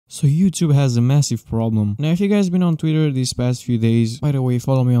So YouTube has a massive problem. Now if you guys been on Twitter these past few days, by the way,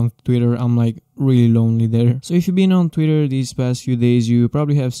 follow me on Twitter, I'm like really lonely there. So if you've been on Twitter these past few days, you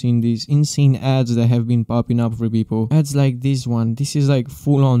probably have seen these insane ads that have been popping up for people. Ads like this one. This is like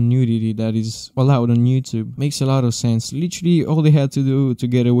full-on nudity that is allowed on YouTube. Makes a lot of sense. Literally all they had to do to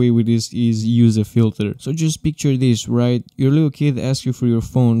get away with this is use a filter. So just picture this, right? Your little kid asks you for your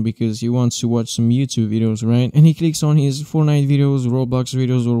phone because he wants to watch some YouTube videos, right? And he clicks on his Fortnite videos, Roblox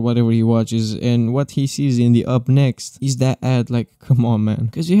videos, or whatever he watches, and what he sees in the up next is that ad. Like, come on, man.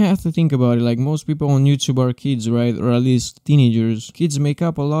 Because you have to think about it, like most people on YouTube are kids, right? Or at least teenagers. Kids make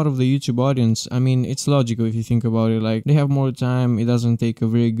up a lot of the YouTube audience. I mean, it's logical if you think about it. Like, they have more time. It doesn't take a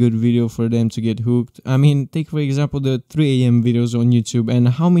very good video for them to get hooked. I mean, take for example the 3 a.m. videos on YouTube and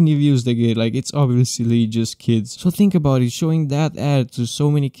how many views they get. Like, it's obviously just kids. So think about it. Showing that ad to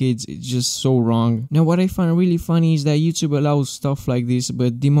so many kids, it's just so wrong. Now, what I find really funny is that YouTube allows stuff like this,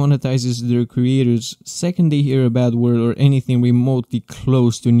 but demonetizes their creators second they hear a bad word or anything remotely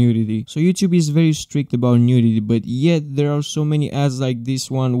close to nudity. So YouTube is very strict about nudity, but yet there are so many ads like this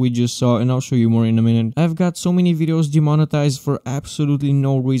one we just saw, and I'll show you more in a minute. I've got so many videos demonetized for absolutely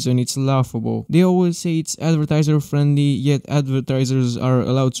no reason. It's laughable. They always say it's advertiser friendly, yet advertisers are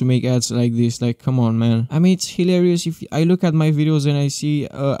allowed to make ads like this. Like, come on, man. I mean, it's hilarious. If I look at my videos and I see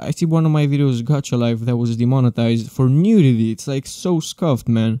one of my videos, Gacha Life, that was demonetized for nudity. It's like so scuffed,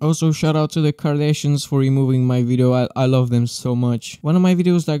 man. Also, shout out to the Kardashians for removing my video. I love them so much. One of my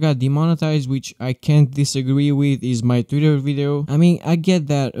videos that got demonetized, which I can't disagree with, is my Twitter video. I mean, I get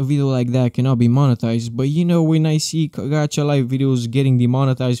that a video like that cannot be monetized, but you know, when I see Gacha Life videos getting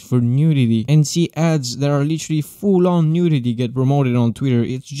demonetized for nudity and see ads that are literally full-on nudity get promoted on Twitter,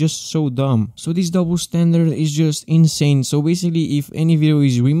 it's just so dumb. So this double standard is just insane. So basically, if any video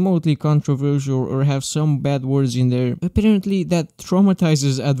is remotely controversial or have some bad words in there, apparently that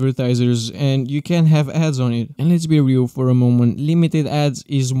traumatizes advertisers and you can't have ads on it. And let's be real for a moment, limited ads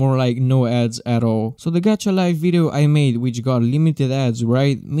is more like no ads at all. So the Gacha Life video I made, which got limited ads,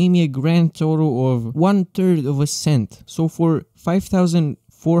 right, made me a grand total of 1/3 of a cent. So for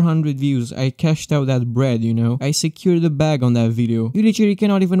 5,400 views, I cashed out that bread, you know. I secured the bag on that video. You literally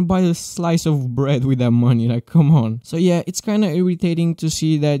cannot even buy a slice of bread with that money, like, come on. So yeah, it's kind of irritating to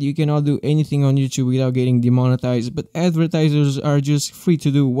see that you cannot do anything on YouTube without getting demonetized, but advertisers are just free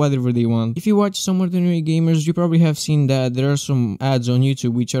to do whatever they want. If you watch Some Ordinary Gamers, you probably have seen that there are some ads on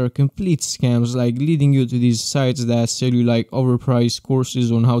YouTube which are complete scams, like leading you to these sites that sell you like overpriced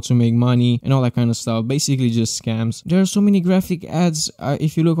courses on how to make money and all that kind of stuff. Basically just scams. There are so many graphic ads.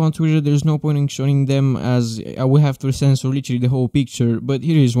 If you look on Twitter, there's no point in showing them as I will have to censor literally the whole picture, but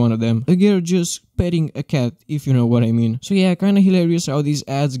here is one of them. A girl just petting a cat, if you know what I mean. So yeah, kinda hilarious how these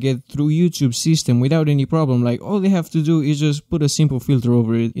ads get through YouTube system without any problem. Like, all they have to do is just put a simple filter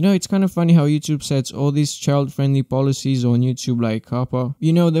over it. You know, it's kind of funny how YouTube sets all these child-friendly policies on YouTube, like COPPA.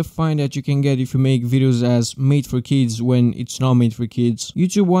 You know, the fine that you can get if you make videos as made for kids when it's not made for kids.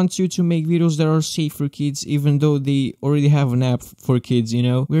 YouTube wants you to make videos that are safe for kids, even though they already have an app for kids, you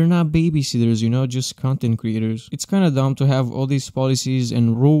know. We're not babysitters, you know, just content creators. It's kind of dumb to have all these policies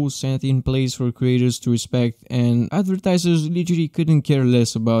and rules set in place for creators to respect, and advertisers literally couldn't care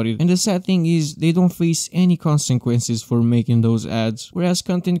less about it. And the sad thing is, they don't face any consequences for making those ads, whereas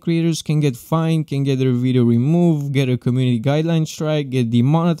content creators can get fined, can get their video removed, get a community guideline strike, get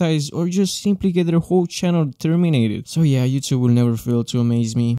demonetized, or just simply get their whole channel terminated. So yeah, YouTube will never fail to amaze me.